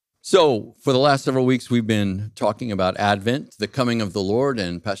So for the last several weeks, we've been talking about Advent, the coming of the Lord,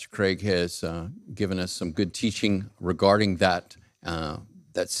 and Pastor Craig has given us some good teaching regarding that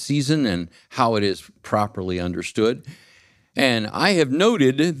season and how it is properly understood. And I have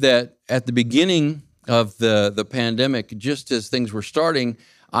noted that at the beginning of the pandemic, just as things were starting,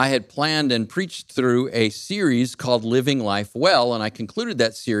 I had planned and preached through a series called Living Life Well, and I concluded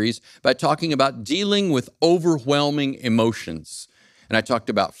that series by talking about dealing with overwhelming emotions. And I talked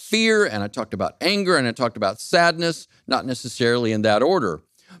about fear, and I talked about anger, and I talked about sadness, not necessarily in that order.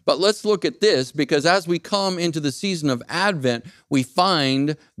 But let's look at this, because as we come into the season of Advent, we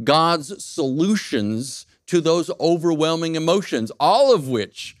find God's solutions to those overwhelming emotions, all of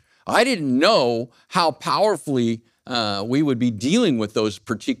which I didn't know how powerfully we would be dealing with those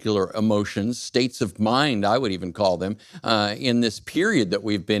particular emotions, states of mind, I would even call them, in this period that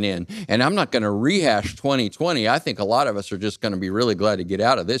we've been in. And I'm not going to rehash 2020. I think a lot of us are just going to be really glad to get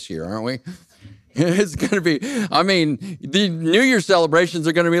out of this year, aren't we? It's going to be, the New Year celebrations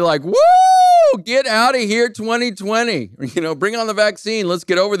are going to be like, woo, get out of here 2020. Bring on the vaccine. Let's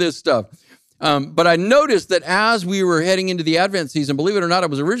get over this stuff. But I noticed that as we were heading into the Advent season, believe it or not, I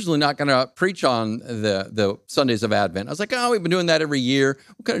was originally not going to preach on the Sundays of Advent. I was like, we've been doing that every year.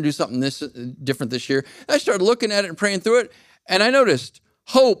 We're going to do something different this year. I started looking at it and praying through it, and I noticed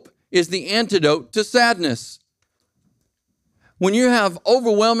hope is the antidote to sadness. When you have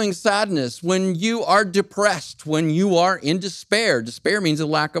overwhelming sadness, when you are depressed, when you are in despair means a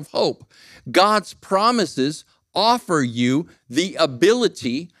lack of hope. God's promises offer you the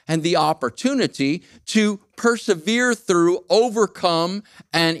ability and the opportunity to persevere through, overcome,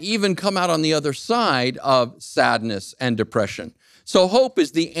 and even come out on the other side of sadness and depression. So hope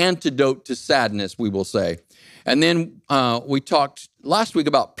is the antidote to sadness, we will say. And then we talked last week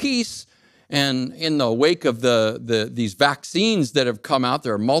about peace. And in the wake of these vaccines that have come out,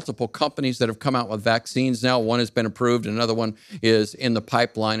 there are multiple companies that have come out with vaccines now. One has been approved, another one is in the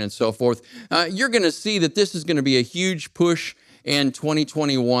pipeline and so forth. You're going to see that this is going to be a huge push in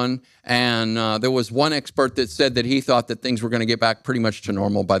 2021. And there was one expert that said that he thought that things were going to get back pretty much to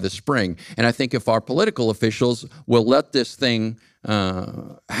normal by the spring. And I think if our political officials will let this thing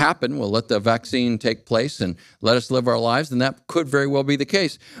happen, will let the vaccine take place and let us live our lives, then that could very well be the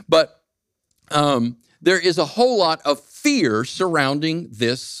case. But there is a whole lot of fear surrounding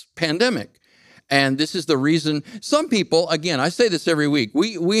this pandemic. And this is the reason some people, again, I say this every week,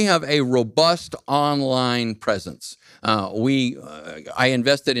 we have a robust online presence. I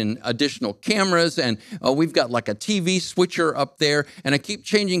invested in additional cameras, and we've got like a TV switcher up there, and I keep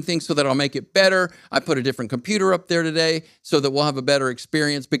changing things so that I'll make it better. I put a different computer up there today so that we'll have a better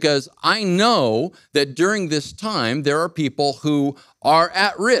experience, because I know that during this time, there are people who are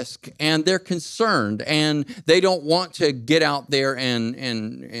at risk and they're concerned and they don't want to get out there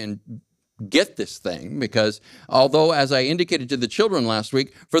and get this thing, because although, as I indicated to the children last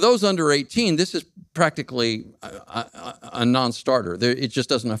week, for those under 18, this is practically a non-starter. It just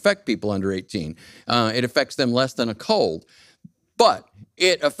doesn't affect people under 18. It affects them less than a cold. But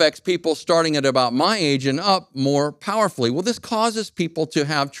it affects people starting at about my age and up more powerfully. Well, this causes people to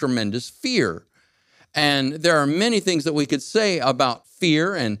have tremendous fear. And there are many things that we could say about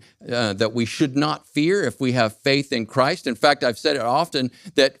fear, and that we should not fear if we have faith in Christ. In fact, I've said it often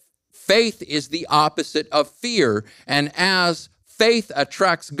that faith is the opposite of fear. And as faith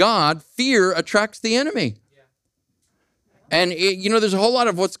attracts God, fear attracts the enemy. And there's a whole lot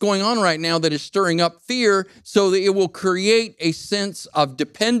of what's going on right now that is stirring up fear, so that it will create a sense of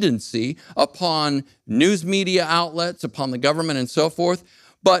dependency upon news media outlets, upon the government and so forth.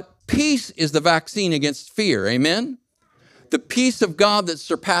 But peace is the vaccine against fear. Amen? The peace of God that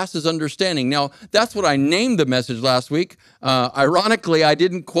surpasses understanding. Now, that's what I named the message last week. Ironically, I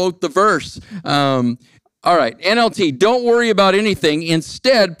didn't quote the verse. All right, NLT, don't worry about anything.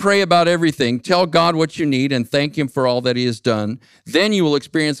 Instead, pray about everything. Tell God what you need and thank Him for all that He has done. Then you will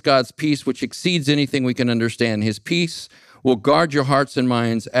experience God's peace, which exceeds anything we can understand. His peace will guard your hearts and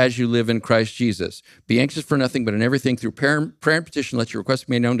minds as you live in Christ Jesus. Be anxious for nothing, but in everything through prayer and petition, let your requests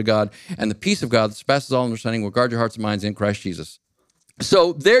be made known to God, and the peace of God that surpasses all understanding will guard your hearts and minds in Christ Jesus.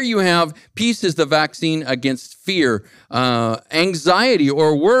 So there you have, peace is the vaccine against fear. Anxiety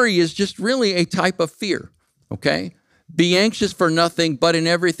or worry is just really a type of fear, okay? Be anxious for nothing, but in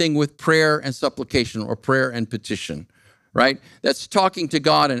everything with prayer and supplication, or prayer and petition. Right? That's talking to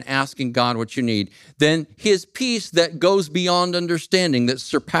God and asking God what you need. Then His peace that goes beyond understanding, that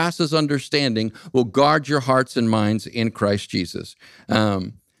surpasses understanding, will guard your hearts and minds in Christ Jesus.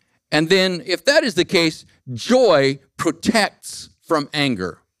 And then if that is the case, joy protects from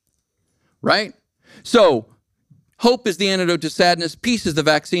anger. Right? So Hope is the antidote to sadness. Peace is the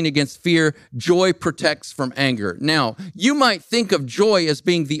vaccine against fear. Joy protects from anger. Now, you might think of joy as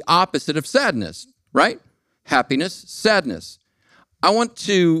being the opposite of sadness, right? Happiness, sadness. I want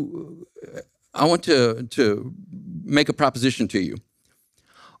to make a proposition to you.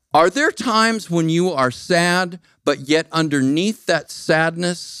 Are there times when you are sad, but yet underneath that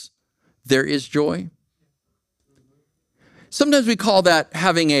sadness, there is joy? Sometimes we call that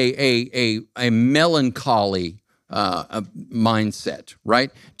having a melancholy mindset,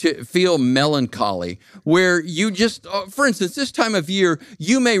 right? To feel melancholy, where you just, for instance, this time of year,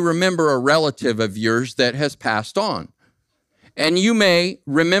 you may remember a relative of yours that has passed on. And you may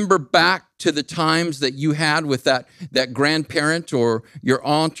remember back to the times that you had with that grandparent or your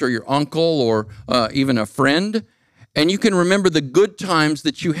aunt or your uncle or even a friend. And you can remember the good times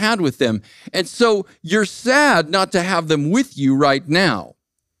that you had with them. And so you're sad not to have them with you right now.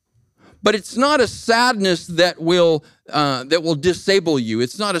 But it's not a sadness that will disable you.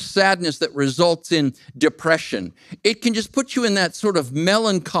 It's not a sadness that results in depression. It can just put you in that sort of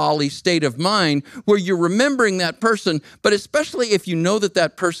melancholy state of mind where you're remembering that person, but especially if you know that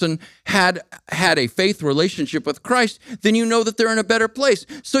that person had a faith relationship with Christ, then you know that they're in a better place.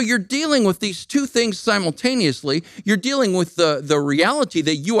 So you're dealing with these two things simultaneously. You're dealing with the reality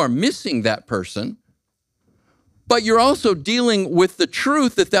that you are missing that person, but you're also dealing with the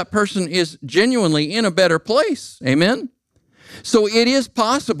truth that that person is genuinely in a better place. Amen? So it is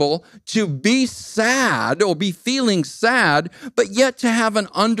possible to be sad or be feeling sad, but yet to have an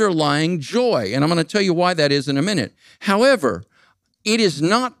underlying joy. And I'm going to tell you why that is in a minute. However, it is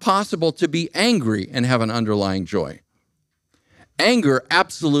not possible to be angry and have an underlying joy. Anger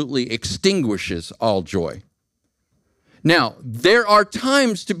absolutely extinguishes all joy. Now, there are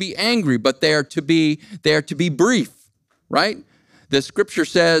times to be angry, but they are to be brief, right? The scripture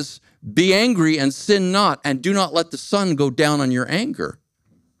says, be angry and sin not, and do not let the sun go down on your anger.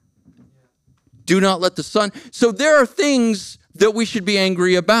 Do not let the sun. So there are things that we should be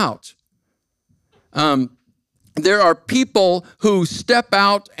angry about. There are people who step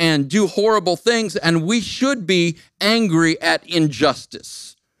out and do horrible things, and we should be angry at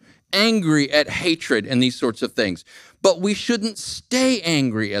injustice, angry at hatred and these sorts of things. But we shouldn't stay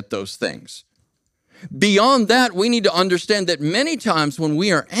angry at those things. Beyond that, we need to understand that many times when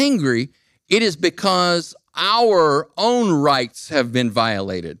we are angry, it is because our own rights have been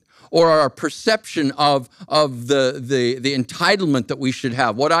violated, or our perception of the entitlement that we should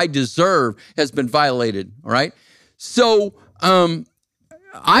have, what I deserve, has been violated, all right? So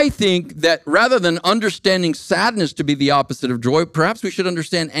I think that rather than understanding sadness to be the opposite of joy, perhaps we should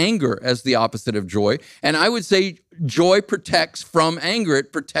understand anger as the opposite of joy. And I would say joy protects from anger.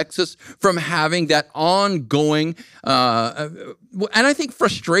 It protects us from having that ongoing, and I think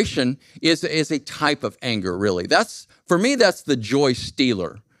frustration is a type of anger, really. For me, that's the joy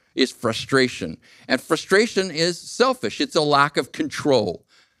stealer, is frustration. And frustration is selfish. It's a lack of control,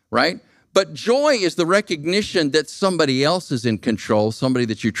 right? But joy is the recognition that somebody else is in control, somebody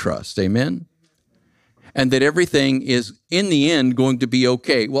that you trust. Amen? And that everything is, in the end, going to be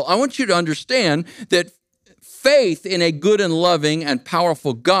okay. Well, I want you to understand that faith in a good and loving and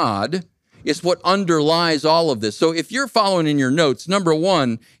powerful God is what underlies all of this. So if you're following in your notes, number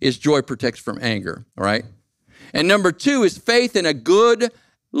one is joy protects from anger, all right? And number two is faith in a good,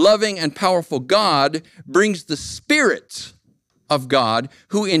 loving, and powerful God brings the Spirit of God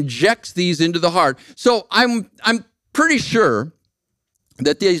who injects these into the heart. So I'm pretty sure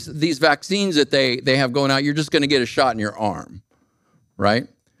that these vaccines that they have going out, you're just going to get a shot in your arm, right?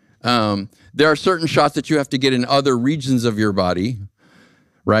 There are certain shots that you have to get in other regions of your body,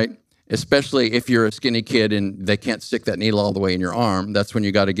 right? Especially if you're a skinny kid and they can't stick that needle all the way in your arm. That's when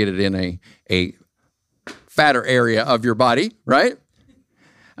you got to get it in a fatter area of your body, right?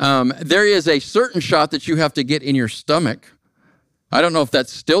 There is a certain shot that you have to get in your stomach. I don't know if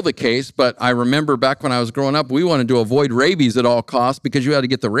that's still the case, but I remember back when I was growing up, we wanted to avoid rabies at all costs because you had to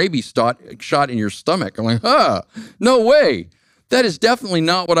get the rabies shot in your stomach. I'm like, no way. That is definitely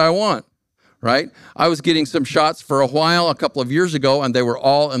not what I want, right? I was getting some shots for a while, a couple of years ago, and they were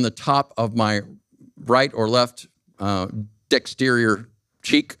all in the top of my right or left dexterior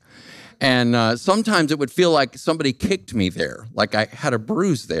cheek. And sometimes it would feel like somebody kicked me there, like I had a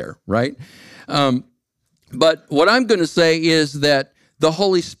bruise there, right? But what I'm going to say is that the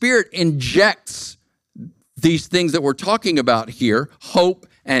Holy Spirit injects these things that we're talking about here, hope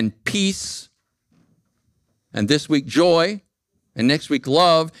and peace, and this week joy, and next week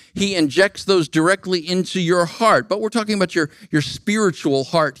love, he injects those directly into your heart. But we're talking about your spiritual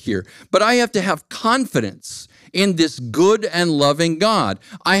heart here. But I have to have confidence in this good and loving God.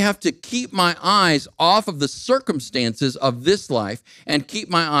 I have to keep my eyes off of the circumstances of this life and keep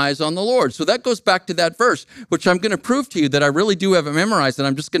my eyes on the Lord. So that goes back to that verse, which I'm going to prove to you that I really do have it memorized, and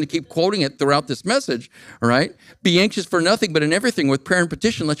I'm just going to keep quoting it throughout this message, all right? Be anxious for nothing, but in everything with prayer and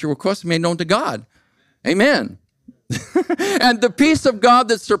petition, let your requests be made known to God. Amen. And the peace of God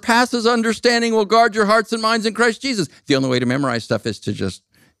that surpasses understanding will guard your hearts and minds in Christ Jesus. The only way to memorize stuff is to just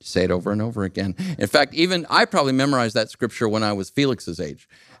say it over and over again. In fact, even I probably memorized that scripture when I was Felix's age.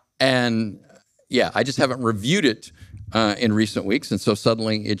 And yeah, I just haven't reviewed it in recent weeks. And so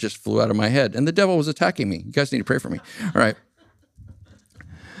suddenly it just flew out of my head. And the devil was attacking me. You guys need to pray for me. All right.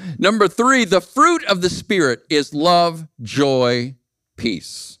 Number 3, the fruit of the Spirit is love, joy,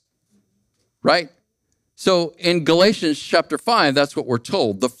 peace. Right? So in Galatians chapter 5, that's what we're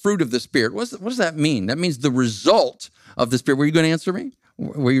told, the fruit of the Spirit. What does that mean? That means the result of the Spirit. Were you going to answer me?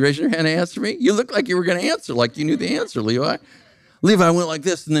 Were you raising your hand to answer me? You look like you were going to answer, like you knew the answer, Levi. Levi went like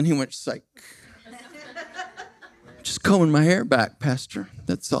this, and then he went psych. Just combing my hair back, Pastor.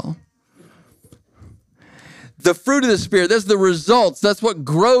 That's all. The fruit of the Spirit, that's the results. That's what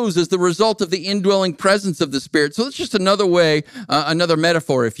grows as the result of the indwelling presence of the Spirit. So it's just another way, another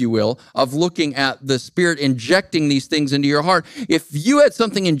metaphor, if you will, of looking at the Spirit injecting these things into your heart. If you had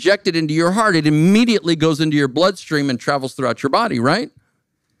something injected into your heart, it immediately goes into your bloodstream and travels throughout your body, right?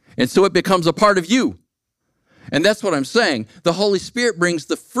 And so it becomes a part of you. And that's what I'm saying. The Holy Spirit brings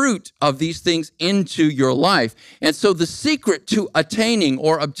the fruit of these things into your life. And so the secret to attaining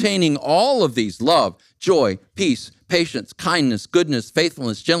or obtaining all of these, love, joy, peace, patience, kindness, goodness,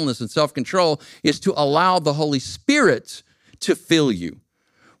 faithfulness, gentleness, and self-control, is to allow the Holy Spirit to fill you.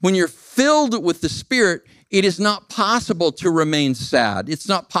 When you're filled with the Spirit, it is not possible to remain sad. It's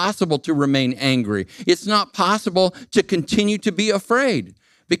not possible to remain angry. It's not possible to continue to be afraid,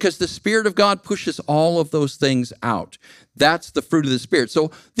 because the Spirit of God pushes all of those things out. That's the fruit of the Spirit.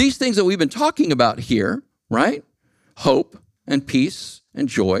 So these things that we've been talking about here, right? Hope and peace and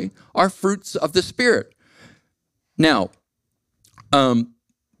joy are fruits of the Spirit. Now,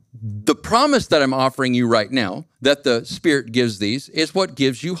 the promise that I'm offering you right now, that the Spirit gives these, is what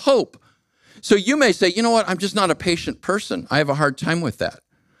gives you hope. So you may say, you know what, I'm just not a patient person. I have a hard time with that.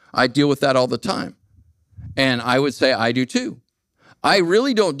 I deal with that all the time. And I would say I do too. I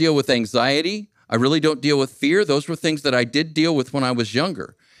really don't deal with anxiety. I really don't deal with fear. Those were things that I did deal with when I was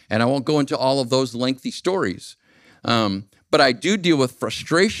younger. And I won't go into all of those lengthy stories. But I do deal with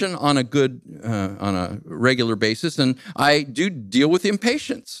frustration on a regular basis. And I do deal with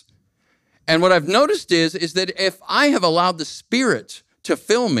impatience. And what I've noticed is that if I have allowed the Spirit to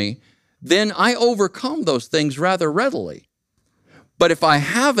fill me, then I overcome those things rather readily. But if I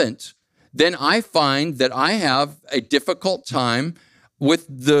haven't, then I find that I have a difficult time with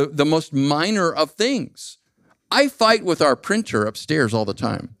the most minor of things. I fight with our printer upstairs all the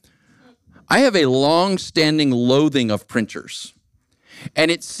time. I have a long-standing loathing of printers.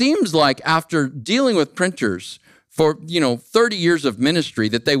 And it seems like after dealing with printers for, 30 years of ministry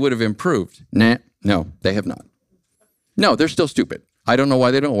that they would have improved. No, they have not. No, they're still stupid. I don't know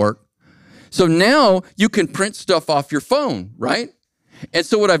why they don't work. So now you can print stuff off your phone, right? And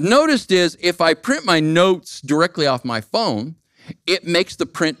so what I've noticed is if I print my notes directly off my phone, it makes the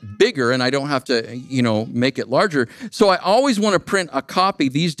print bigger and I don't have to, make it larger. So I always want to print a copy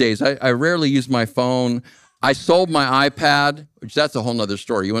these days. I rarely use my phone. I sold my iPad, which that's a whole nother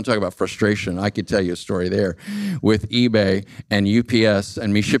story. You want to talk about frustration? I could tell you a story there with eBay and UPS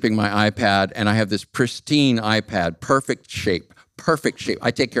and me shipping my iPad. And I have this pristine iPad, perfect shape.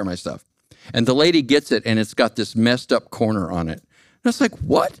 I take care of my stuff. And the lady gets it and it's got this messed up corner on it. And I was like,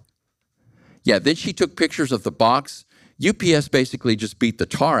 what? Yeah, then she took pictures of the box. UPS basically just beat the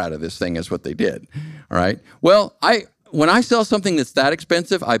tar out of this thing is what they did, all right? Well, when I sell something that's that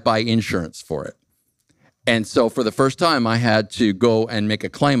expensive, I buy insurance for it. And so for the first time, I had to go and make a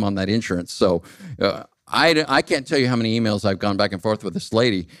claim on that insurance. So I can't tell you how many emails I've gone back and forth with this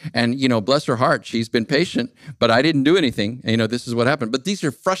lady. And, bless her heart, she's been patient, but I didn't do anything. And, this is what happened. But these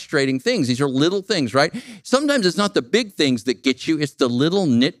are frustrating things. These are little things, right? Sometimes it's not the big things that get you. It's the little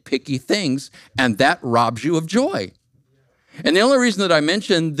nitpicky things, and that robs you of joy. And the only reason that I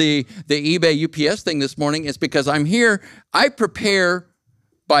mentioned the eBay UPS thing this morning is because I'm here. I prepare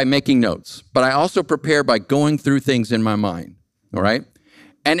by making notes, but I also prepare by going through things in my mind, all right?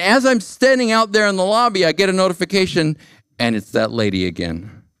 And as I'm standing out there in the lobby, I get a notification, and it's that lady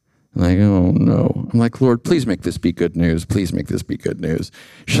again. I'm like, oh, no. I'm like, Lord, please make this be good news. Please make this be good news.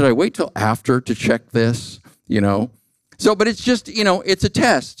 Should I wait till after to check this, So, but it's just, it's a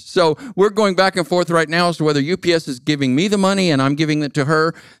test. So we're going back and forth right now as to whether UPS is giving me the money and I'm giving it to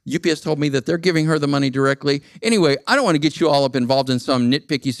her. UPS told me that they're giving her the money directly. Anyway, I don't want to get you all up involved in some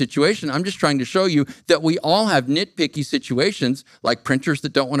nitpicky situation. I'm just trying to show you that we all have nitpicky situations, like printers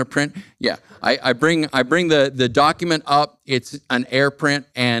that don't want to print. Yeah, I bring the document up. It's an air print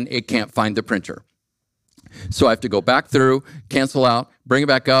and it can't find the printer. So I have to go back through, cancel out, bring it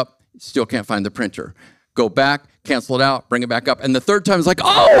back up, still can't find the printer. Go back, cancel it out, bring it back up. And the third time is like,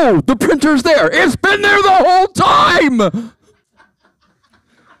 oh, the printer's there. It's been there the whole time.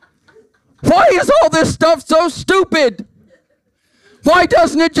 Why is all this stuff so stupid? Why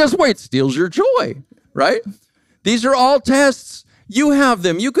doesn't it just wait? It steals your joy, right? These are all tests. You have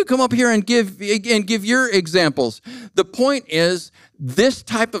them. You could come up here and give your examples. The point is, this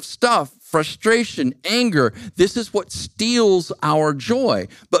type of stuff, frustration, anger, this is what steals our joy.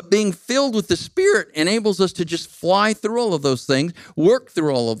 But being filled with the Spirit enables us to just fly through all of those things, work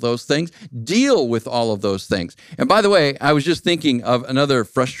through all of those things, deal with all of those things. And by the way, I was just thinking of another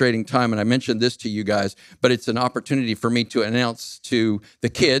frustrating time, and I mentioned this to you guys, but it's an opportunity for me to announce to the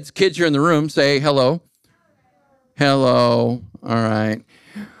kids. Kids, you're in the room, say hello. Hello. All right.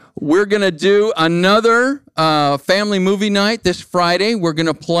 We're going to do another family movie night this Friday. We're going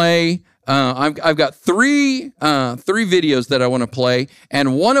to play, I've got three videos that I want to play,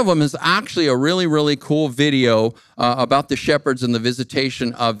 and one of them is actually a really, really cool video about the shepherds and the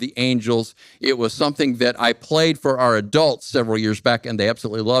visitation of the angels. It was something that I played for our adults several years back, and they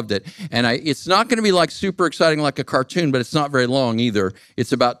absolutely loved it. And it's not going to be like super exciting like a cartoon, but it's not very long either.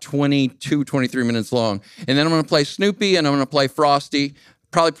 It's about 22, 23 minutes long. And then I'm going to play Snoopy, and I'm going to play Frosty.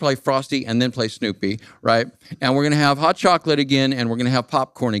 Probably play Frosty and then play Snoopy, right? And we're going to have hot chocolate again, and we're going to have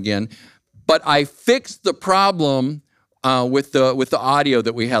popcorn again. But I fixed the problem with the audio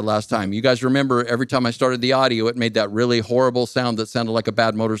that we had last time. You guys remember every time I started the audio, it made that really horrible sound that sounded like a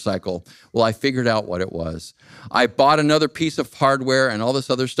bad motorcycle. Well, I figured out what it was. I bought another piece of hardware and all this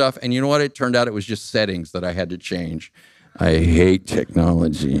other stuff, and you know what? It turned out it was just settings that I had to change. I hate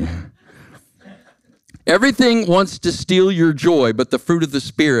technology. Everything wants to steal your joy, but the fruit of the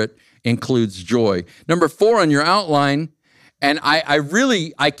Spirit includes joy. Number 4 on your outline, and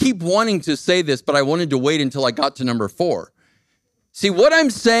I keep wanting to say this, but I wanted to wait until I got to number 4. See, what I'm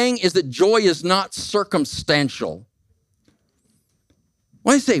saying is that joy is not circumstantial.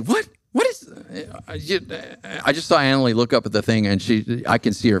 When I say, what is, I just saw Annalie look up at the thing, and I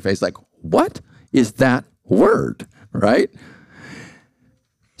can see her face like, what is that word, right?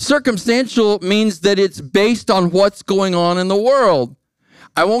 Circumstantial means that it's based on what's going on in the world.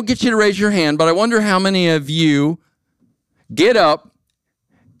 I won't get you to raise your hand, but I wonder how many of you get up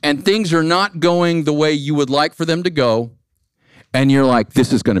and things are not going the way you would like for them to go, and you're like,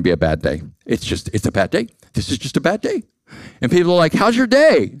 this is going to be a bad day. It's a bad day. This is just a bad day. And people are like, how's your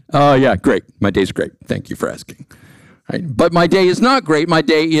day? Oh, yeah, great. My day's great. Thank you for asking. Right? But my day is not great. My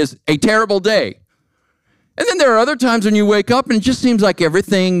day is a terrible day. And then there are other times when you wake up and it just seems like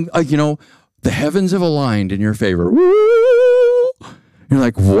everything, the heavens have aligned in your favor. Woo! You're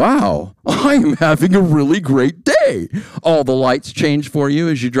like, wow, I am having a really great day. All the lights change for you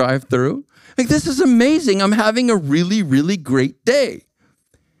as you drive through. Like, this is amazing. I'm having a really, really great day.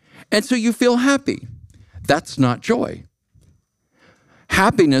 And so you feel happy. That's not joy.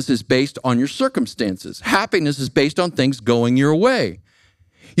 Happiness is based on your circumstances. Happiness is based on things going your way.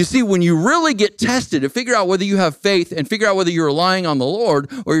 You see, when you really get tested to figure out whether you have faith and figure out whether you're relying on the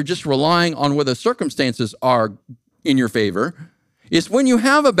Lord or you're just relying on whether circumstances are in your favor, is when you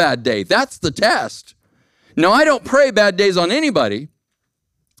have a bad day. That's the test. Now, I don't pray bad days on anybody,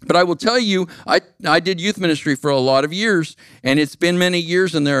 but I will tell you, I did youth ministry for a lot of years, and it's been many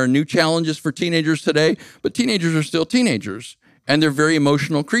years, and there are new challenges for teenagers today, but teenagers are still teenagers, and they're very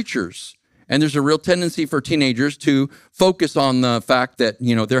emotional creatures. And there's a real tendency for teenagers to focus on the fact that,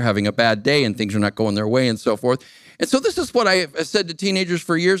 they're having a bad day and things are not going their way and so forth. And so this is what I have said to teenagers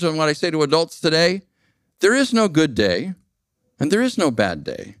for years and what I say to adults today. There is no good day and there is no bad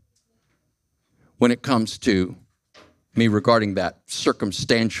day when it comes to me regarding that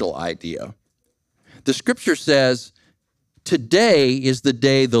circumstantial idea. The scripture says, today is the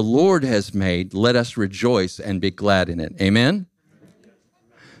day the Lord has made. Let us rejoice and be glad in it. Amen?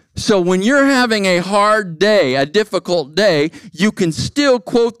 So when you're having a hard day, a difficult day, you can still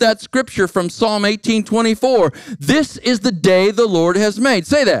quote that scripture from Psalm 18:24. This is the day the Lord has made.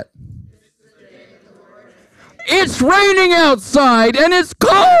 Say that. It's raining outside and it's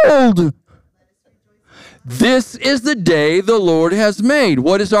cold. This is the day the Lord has made.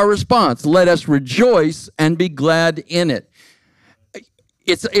 What is our response? Let us rejoice and be glad in it.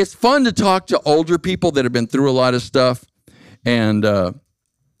 It's fun to talk to older people that have been through a lot of stuff. And,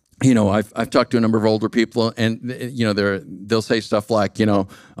 I've talked to a number of older people, and, they'll say stuff like,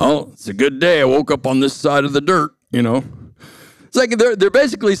 oh, it's a good day. I woke up on this side of the dirt, It's like they're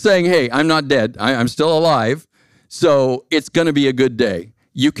basically saying, hey, I'm not dead. I'm still alive. So it's going to be a good day.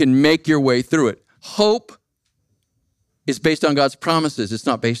 You can make your way through it. Hope is based on God's promises. It's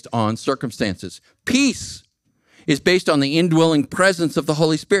not based on circumstances. Peace is based on the indwelling presence of the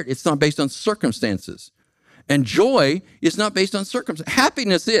Holy Spirit. It's not based on circumstances. And joy is not based on circumstances.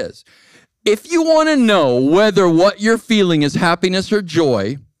 Happiness is. If you want to know whether what you're feeling is happiness or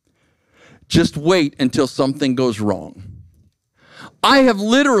joy, just wait until something goes wrong. I have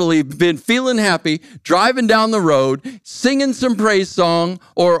literally been feeling happy, driving down the road, singing some praise song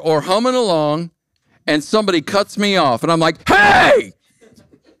or humming along, and somebody cuts me off, and I'm like, hey!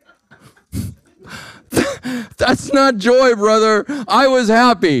 That's not joy, brother. I was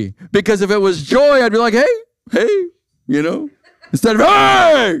happy, because if it was joy, I'd be like, hey, instead of,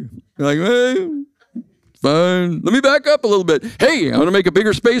 hey! You're like, hey, fine. Let me back up a little bit. Hey, I want to make a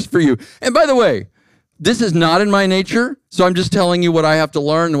bigger space for you. And by the way, this is not in my nature, so I'm just telling you what I have to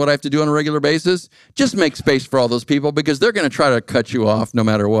learn and what I have to do on a regular basis. Just make space for all those people, because they're going to try to cut you off no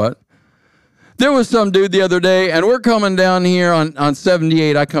matter what. There was some dude the other day, and we're coming down here on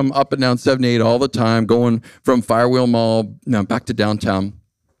 78. I come up and down 78 all the time, going from Firewheel Mall back to downtown.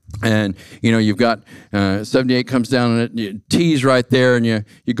 And, you've got 78 comes down, and it T's right there, and you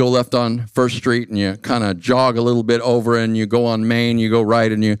go left on First Street, and you kind of jog a little bit over, and you go on Main, you go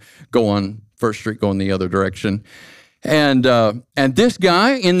right, and you go on First Street going the other direction. And this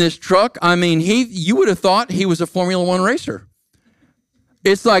guy in this truck, you would have thought he was a Formula One racer.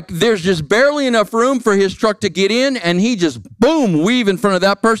 It's like there's just barely enough room for his truck to get in, and he just, boom, weave in front of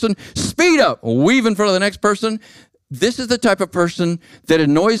that person, speed up, weave in front of the next person. This is the type of person that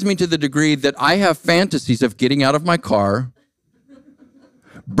annoys me to the degree that I have fantasies of getting out of my car,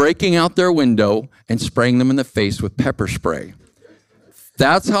 breaking out their window, and spraying them in the face with pepper spray.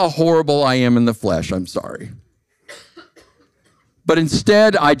 That's how horrible I am in the flesh. I'm sorry. But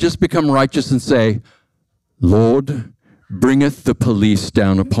instead, I just become righteous and say, Lord, bringeth the police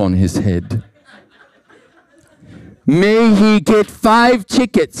down upon his head. May he get 5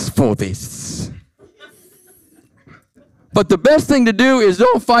 tickets for this. But the best thing to do is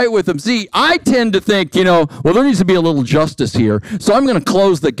don't fight with them. See, I tend to think, well, there needs to be a little justice here, so I'm going to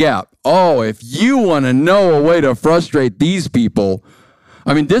close the gap. Oh, if you want to know a way to frustrate these people,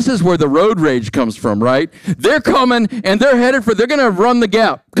 this is where the road rage comes from, right? They're coming, and they're going to run the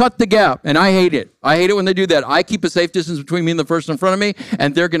gap, cut the gap, and I hate it. I hate it when they do that. I keep a safe distance between me and the person in front of me,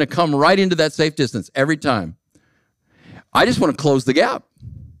 and they're going to come right into that safe distance every time. I just want to close the gap.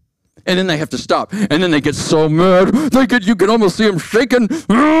 And then they have to stop. And then they get so mad. You can almost see them shaking.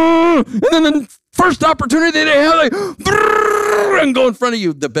 And then the first opportunity they have, and go in front of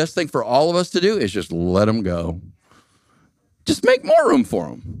you. The best thing for all of us to do is just let them go. Just make more room for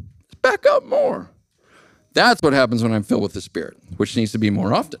them. Back up more. That's what happens when I'm filled with the Spirit, which needs to be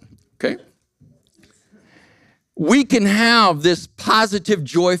more often. Okay? We can have this positive,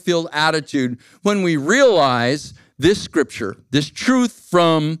 joy-filled attitude when we realize this scripture, this truth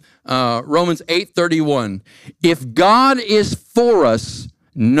from Romans 8:31. If God is for us,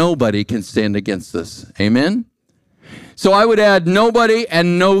 nobody can stand against us. Amen? So I would add nobody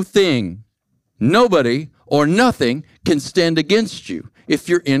and no thing. Nobody or nothing can stand against you if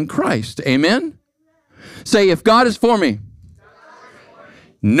you're in Christ. Amen? Say, if God is for me,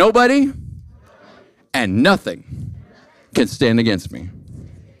 nobody and nothing can stand against me.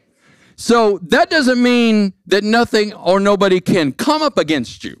 So that doesn't mean that nothing or nobody can come up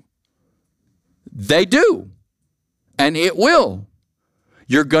against you. They do. And it will.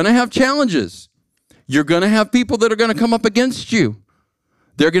 You're going to have challenges. You're going to have people that are going to come up against you.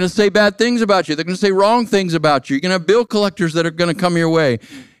 They're going to say bad things about you. They're going to say wrong things about you. You're going to have bill collectors that are going to come your way.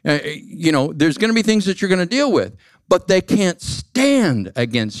 There's going to be things that you're going to deal with. But they can't stand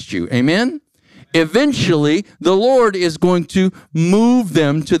against you. Amen? Eventually, the Lord is going to move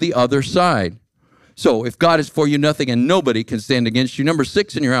them to the other side. So if God is for you, nothing and nobody can stand against you. Number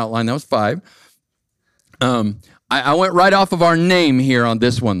 6 in your outline, that was 5. I went right off of our name here on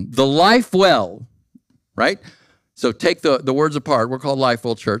this one. The Life Well, right? So take the words apart. We're called Life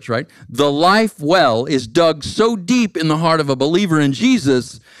Well Church, right? The Life Well is dug so deep in the heart of a believer in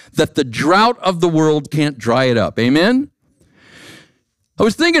Jesus that the drought of the world can't dry it up. Amen? I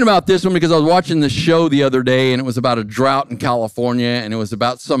was thinking about this one because I was watching this show the other day, and it was about a drought in California, and it was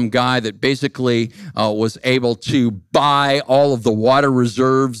about some guy that basically was able to buy all of the water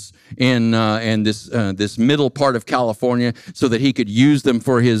reserves in this middle part of California so that he could use them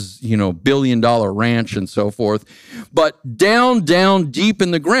for his billion-dollar ranch and so forth. But down deep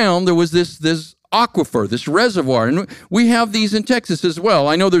in the ground, there was this aquifer, this reservoir, and we have these in Texas as well.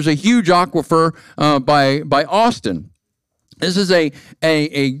 I know there's a huge aquifer by Austin. This is a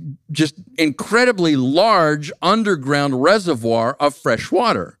just incredibly large underground reservoir of fresh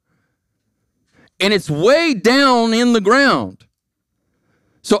water. And it's way down in the ground.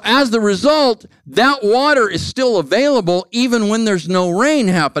 So as the result, that water is still available even when there's no rain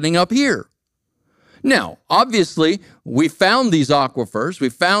happening up here. Now, obviously, we found these aquifers, we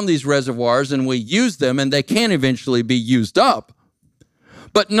found these reservoirs, and we use them, and they can eventually be used up.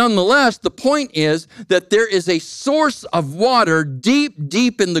 But nonetheless, the point is that there is a source of water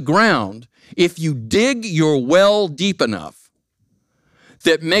deep in the ground if you dig your well deep enough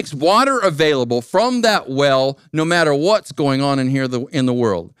that makes water available from that well no matter what's going on in the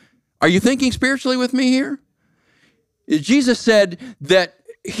world. Are you thinking spiritually with me here? Jesus said that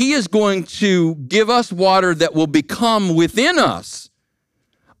he is going to give us water that will become within us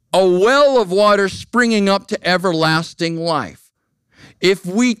a well of water springing up to everlasting life. If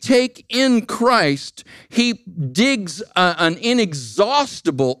we take in Christ, he digs an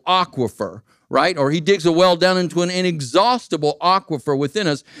inexhaustible aquifer, right? Or he digs a well down into an inexhaustible aquifer within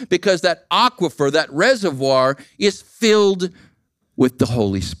us because that aquifer, that reservoir, is filled with the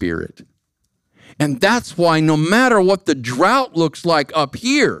Holy Spirit. And that's why no matter what the drought looks like up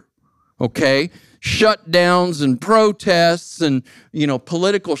here, okay, shutdowns and protests and,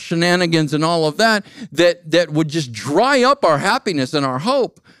 political shenanigans and all of that would just dry up our happiness and our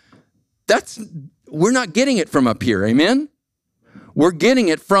hope. We're not getting it from up here, amen? We're getting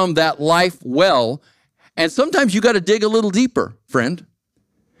it from that life well. And sometimes you got to dig a little deeper, friend.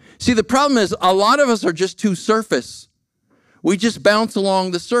 See, the problem is a lot of us are just too surface. We just bounce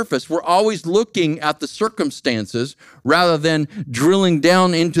along the surface. We're always looking at the circumstances rather than drilling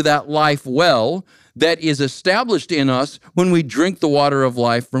down into that life well that is established in us when we drink the water of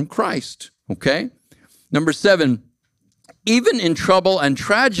life from Christ, okay? Number 7, even in trouble and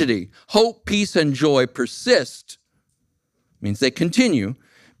tragedy, hope, peace, and joy persist. Means they continue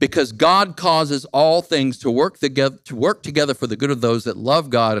because God causes all things to work together for the good of those that love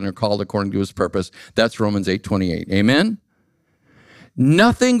God and are called according to his purpose. That's Romans 8:28. Amen?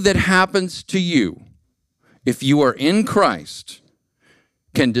 Nothing that happens to you, if you are in Christ,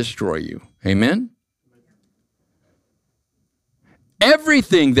 can destroy you. Amen?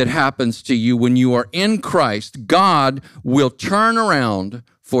 Everything that happens to you when you are in Christ, God will turn around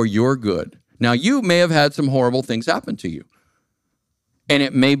for your good. Now, you may have had some horrible things happen to you, and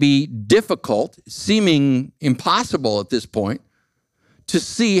it may be difficult, seeming impossible at this point, to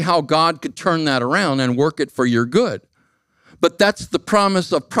see how God could turn that around and work it for your good. But that's the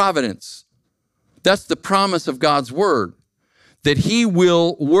promise of providence. That's the promise of God's word, that he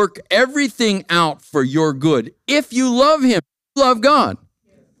will work everything out for your good. If you love him, you love God.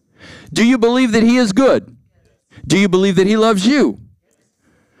 Do you believe that he is good? Do you believe that he loves you?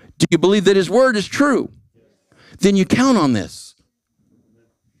 Do you believe that his word is true? Then you count on this.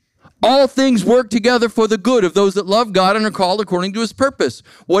 All things work together for the good of those that love God and are called according to his purpose.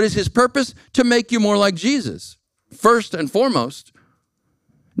 What is his purpose? To make you more like Jesus. First and foremost.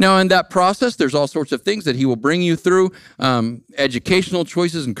 Now, in that process, there's all sorts of things that he will bring you through, educational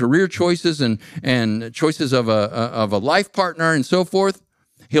choices and career choices and choices of a life partner and so forth.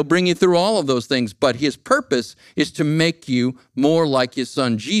 He'll bring you through all of those things, but his purpose is to make you more like his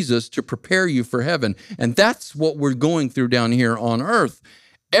son Jesus, to prepare you for heaven. And that's what we're going through down here on earth,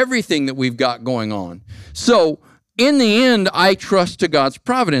 everything that we've got going on. So, in the end, I trust to God's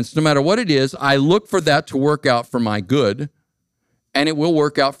providence. No matter what it is, I look for that to work out for my good, and it will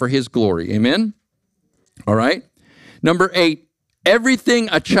work out for his glory. Amen? All right? Number 8, everything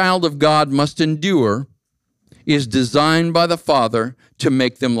a child of God must endure is designed by the Father to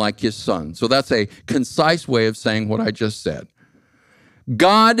make them like his son. So that's a concise way of saying what I just said.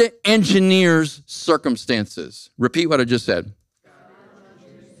 God engineers circumstances. Repeat what I just said.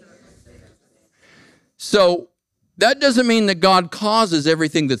 So, that doesn't mean that God causes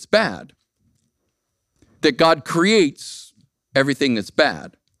everything that's bad, that God creates everything that's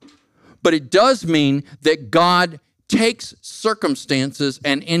bad. But it does mean that God takes circumstances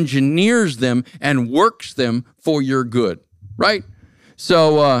and engineers them and works them for your good, right?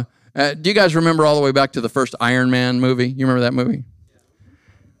 So do you guys remember all the way back to the first Iron Man movie? You remember that movie?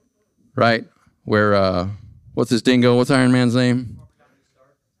 Right? Where, what's his dingo? What's Iron Man's name?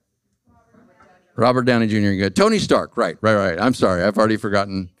 Robert Downey Jr. Good. Tony Stark. Right. I'm sorry. I've already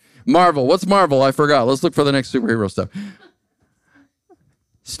forgotten. Marvel. What's Marvel? I forgot. Let's look for the next superhero stuff.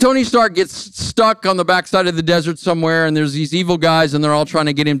 Tony Stark gets stuck on the backside of the desert somewhere, and there's these evil guys, and they're all trying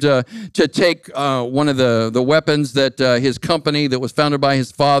to get him to take one of the weapons that his company that was founded by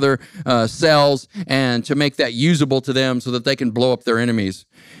his father sells, and to make that usable to them so that they can blow up their enemies.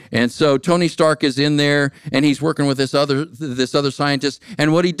 And so Tony Stark is in there, and he's working with this other scientist,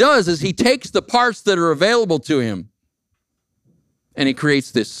 and what he does is he takes the parts that are available to him, and he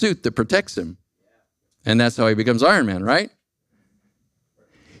creates this suit that protects him. And that's how he becomes Iron Man, right?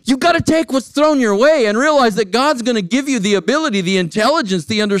 You've got to take what's thrown your way and realize that God's going to give you the ability, the intelligence,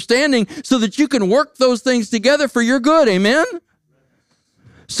 the understanding so that you can work those things together for your good. Amen?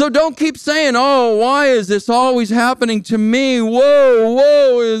 So don't keep saying, oh, why is this always happening to me?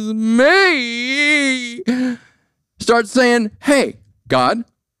 Woe is me. Start saying, hey, God,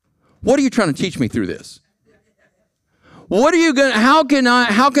 what are you trying to teach me through this? What are you going to, how can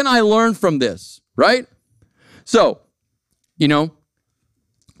I learn from this? Right? So,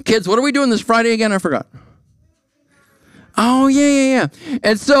 kids, what are we doing this Friday again? I forgot. Oh, yeah.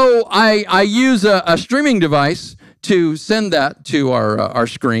 And so I use a streaming device to send that to our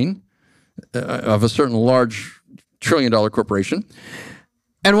screen of a certain large trillion-dollar corporation.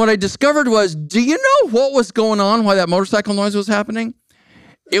 And what I discovered was, do you know what was going on, why that motorcycle noise was happening?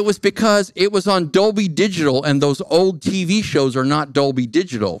 It was because it was on Dolby Digital, and those old TV shows are not Dolby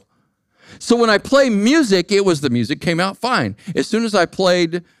Digital. So when I play music, the music came out fine. As soon as I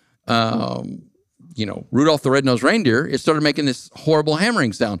played, Rudolph the Red-Nosed Reindeer, it started making this horrible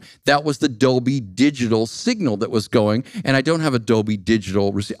hammering sound. That was the Dolby Digital signal that was going, and I don't have a Dolby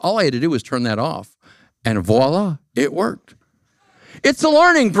Digital receiver. All I had to do was turn that off, and voila, it worked. It's a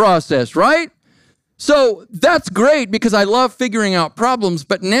learning process, right? So that's great because I love figuring out problems,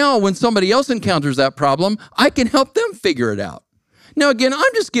 but now when somebody else encounters that problem, I can help them figure it out. Now, again,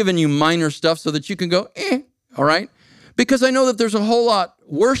 I'm just giving you minor stuff so that you can go, all right? Because I know that there's a whole lot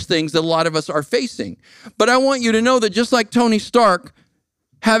worse things that a lot of us are facing. But I want you to know that just like Tony Stark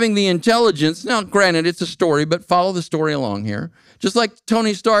having the intelligence, now granted, it's a story, but follow the story along here. Just like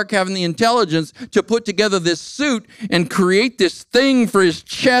Tony Stark having the intelligence to put together this suit and create this thing for his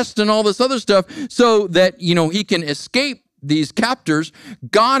chest and all this other stuff so that, he can escape these captors,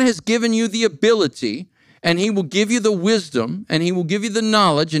 God has given you the ability, and he will give you the wisdom, and he will give you the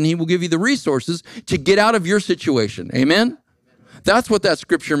knowledge, and he will give you the resources to get out of your situation. Amen? That's what that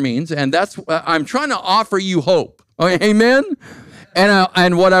scripture means, and that's I'm trying to offer you hope. Amen?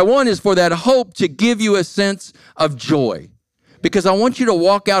 And what I want is for that hope to give you a sense of joy, because I want you to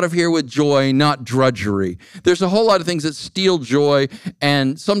walk out of here with joy, not drudgery. There's a whole lot of things that steal joy,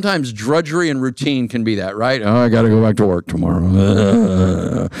 and sometimes drudgery and routine can be that, right? Oh, I got to go back to work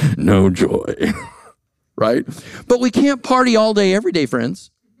tomorrow. No joy. Right? But we can't party all day, every day,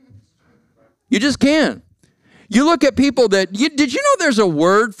 friends. You just can't. You look at people did you know there's a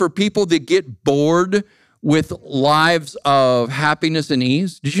word for people that get bored with lives of happiness and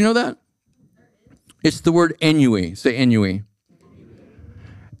ease? Did you know that? It's the word ennui. Say ennui.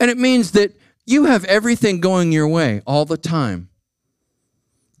 And it means that you have everything going your way all the time.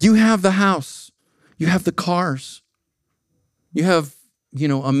 You have the house. You have the cars. You have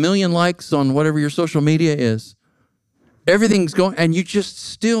a million likes on whatever your social media is. Everything's going, and you just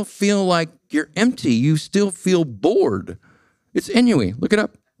still feel like you're empty. You still feel bored. It's ennui. Look it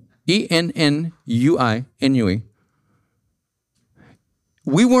up. E-N-N-U-I, ennui.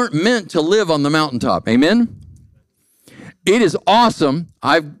 We weren't meant to live on the mountaintop. Amen? It is awesome.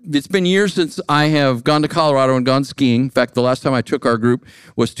 It's been years since I have gone to Colorado and gone skiing. In fact, the last time I took our group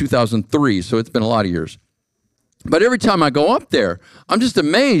was 2003, so it's been a lot of years. But every time I go up there, I'm just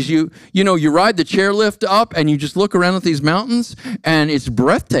amazed. You ride the chairlift up and you just look around at these mountains and it's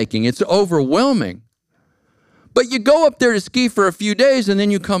breathtaking. It's overwhelming. But you go up there to ski for a few days and then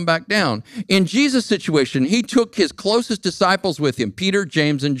you come back down. In Jesus' situation, he took his closest disciples with him, Peter,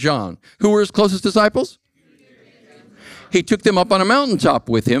 James, and John. Who were his closest disciples? He took them up on a mountaintop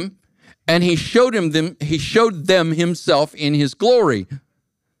with him and he showed them himself in his glory.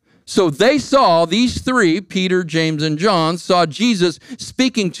 So they saw, these three, Peter, James, and John, saw Jesus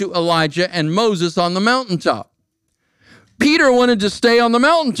speaking to Elijah and Moses on the mountaintop. Peter wanted to stay on the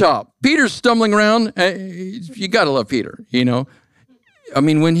mountaintop. Peter's stumbling around. You got to love Peter, I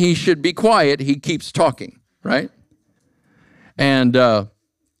mean, when he should be quiet, he keeps talking, right? And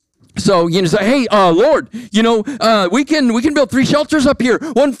so, say, hey, Lord, we can build 3 shelters up here,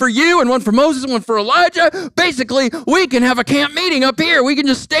 one for you and one for Moses and one for Elijah. Basically, we can have a camp meeting up here. We can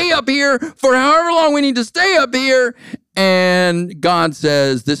just stay up here for however long we need to stay up here. And God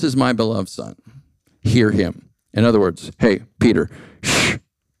says, this is my beloved son. Hear him. In other words, hey, Peter, shh.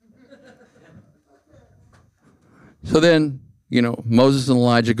 So then Moses and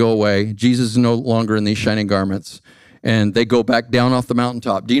Elijah go away. Jesus is no longer in these shining garments. And they go back down off the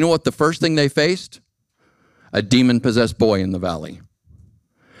mountaintop. Do you know what the first thing they faced? A demon-possessed boy in the valley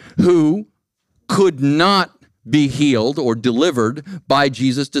who could not be healed or delivered by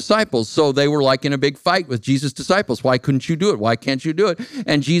Jesus' disciples. So they were like in a big fight with Jesus' disciples. Why couldn't you do it? Why can't you do it?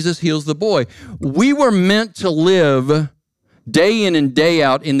 And Jesus heals the boy. We were meant to live day in and day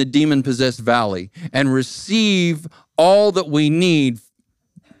out in the demon-possessed valley and receive all that we need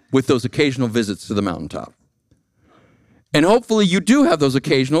with those occasional visits to the mountaintop. And hopefully you do have those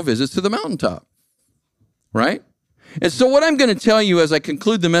occasional visits to the mountaintop, right? And so what I'm going to tell you as I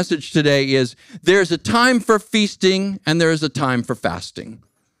conclude the message today is there's a time for feasting and there is a time for fasting.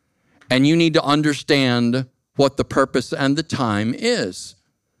 And you need to understand what the purpose and the time is.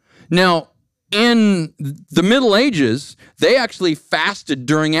 Now, in the Middle Ages, they actually fasted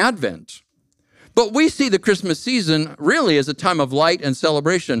during Advent. But we see the Christmas season really as a time of light and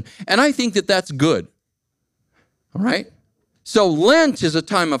celebration. And I think that that's good. All right? So Lent is a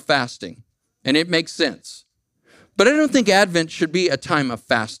time of fasting, and it makes sense. But I don't think Advent should be a time of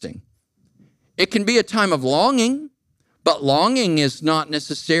fasting. It can be a time of longing, but longing is not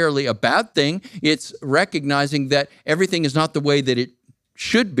necessarily a bad thing. It's recognizing that everything is not the way that it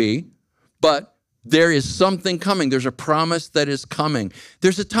should be, but there is something coming. There's a promise that is coming.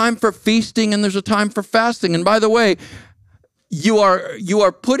 There's a time for feasting and there's a time for fasting. And by the way, you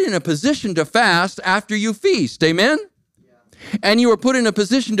are put in a position to fast after you feast. Amen? Yeah. And you are put in a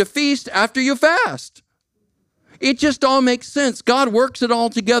position to feast after you fast. It just all makes sense. God works it all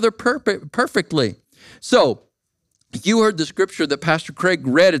together perfectly. So, you heard the scripture that Pastor Craig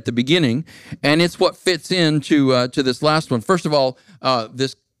read at the beginning, and it's what fits into to this last one. First of all,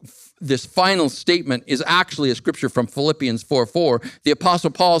 this final statement is actually a scripture from Philippians 4:4. The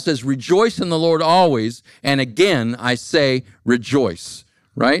Apostle Paul says, "Rejoice in the Lord always, and again I say rejoice,"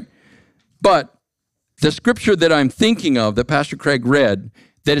 right? But the scripture that I'm thinking of, that Pastor Craig read,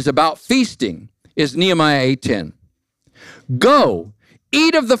 that is about feasting, is Nehemiah 8:10. "Go,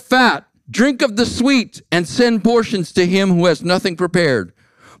 eat of the fat, drink of the sweet, and send portions to him who has nothing prepared.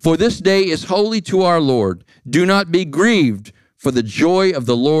 For this day is holy to our Lord. Do not be grieved, for the joy of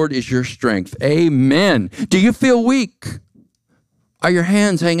the Lord is your strength." Amen. Do you feel weak? Are your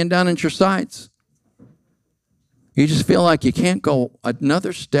hands hanging down at your sides? You just feel like you can't go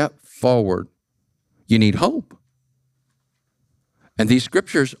another step forward. You need hope. And these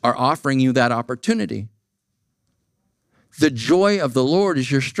scriptures are offering you that opportunity. The joy of the Lord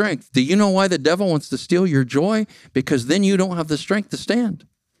is your strength. Do you know why the devil wants to steal your joy? Because then you don't have the strength to stand.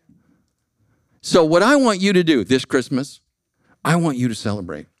 So what I want you to do this Christmas, I want you to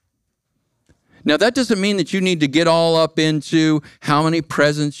celebrate. Now, that doesn't mean that you need to get all up into how many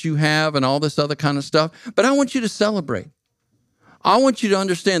presents you have and all this other kind of stuff, but I want you to celebrate. I want you to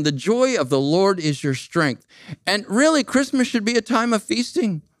understand the joy of the Lord is your strength. And really, Christmas should be a time of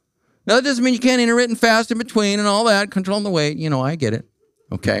feasting. Now, that doesn't mean you can't intermittent fast in between and all that, controlling the weight. You know, I get it.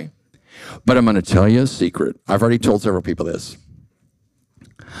 Okay? But I'm going to tell you a secret. I've already told several people this.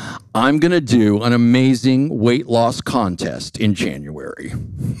 I'm going to do an amazing weight loss contest in January.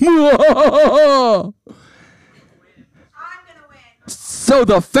 I'm going to win. So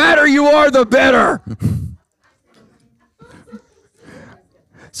the fatter you are, the better.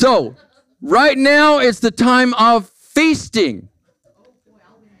 So right now, it's the time of feasting.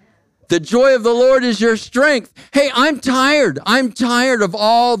 The joy of the Lord is your strength. Hey, I'm tired. I'm tired of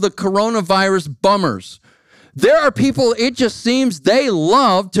all the coronavirus bummers. There are people, it just seems they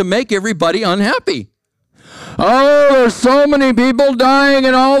love to make everybody unhappy. Oh, there's so many people dying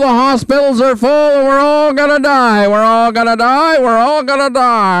and all the hospitals are full and we're all going to die. We're all going to die. We're all going to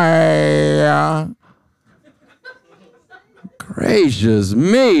die. Gracious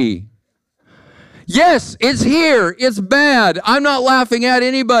me. Yes, it's here. It's bad. I'm not laughing at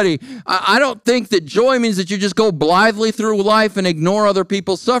anybody. I don't think that joy means that you just go blithely through life and ignore other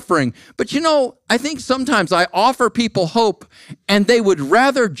people's suffering. But you know, I think sometimes I offer people hope and they would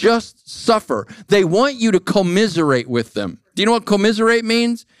rather just suffer. They want you to commiserate with them. Do you know what commiserate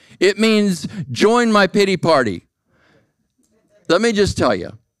means? It means join my pity party. Let me just tell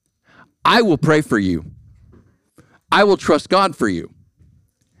you, I will pray for you. I will trust God for you.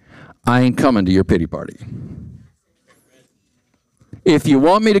 I ain't coming to your pity party. If you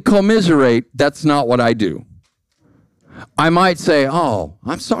want me to commiserate, that's not what I do. I might say, oh,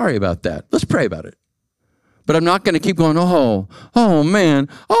 I'm sorry about that. Let's pray about it. But I'm not going to keep going, oh man,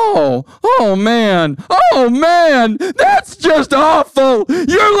 oh man, that's just awful.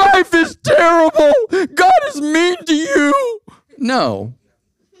 Your life is terrible. God is mean to you. No.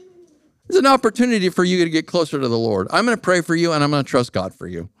 It's an opportunity for you to get closer to the Lord. I'm going to pray for you and I'm going to trust God for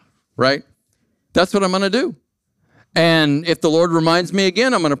you, right? That's what I'm going to do. And if the Lord reminds me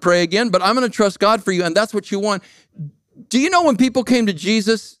again, I'm going to pray again, but I'm going to trust God for you. And that's what you want. Do you know when people came to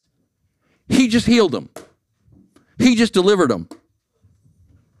Jesus, he just healed them. He just delivered them.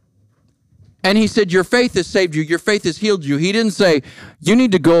 And he said, your faith has saved you. Your faith has healed you. He didn't say, you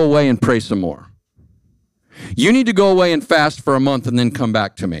need to go away and pray some more. You need to go away and fast for a month and then come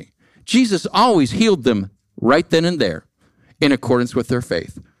back to me. Jesus always healed them right then and there in accordance with their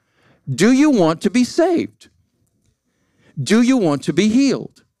faith. Do you want to be saved? Do you want to be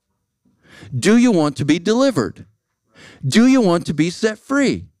healed? Do you want to be delivered? Do you want to be set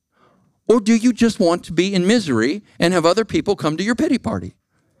free? Or do you just want to be in misery and have other people come to your pity party?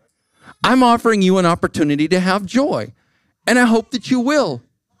 I'm offering you an opportunity to have joy, and I hope that you will.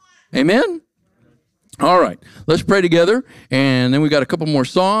 Amen? All right, let's pray together, and then we got a couple more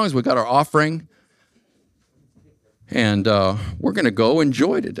songs. We got our offering, and we're going to go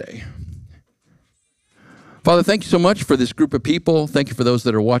enjoy today. Father, thank you so much for this group of people. Thank you for those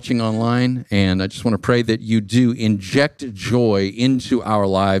that are watching online, and I just want to pray that you do inject joy into our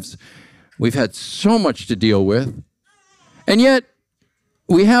lives. We've had so much to deal with, and yet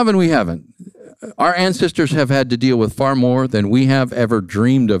we haven't. Our ancestors have had to deal with far more than we have ever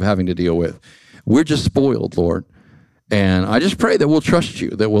dreamed of having to deal with. We're just spoiled, Lord. And I just pray that we'll trust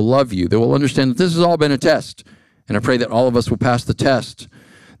you, that we'll love you, that we'll understand that this has all been a test. And I pray that all of us will pass the test,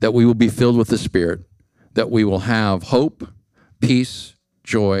 that we will be filled with the Spirit, that we will have hope, peace,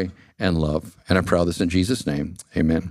 joy, and love. And I pray all this in Jesus' name. Amen.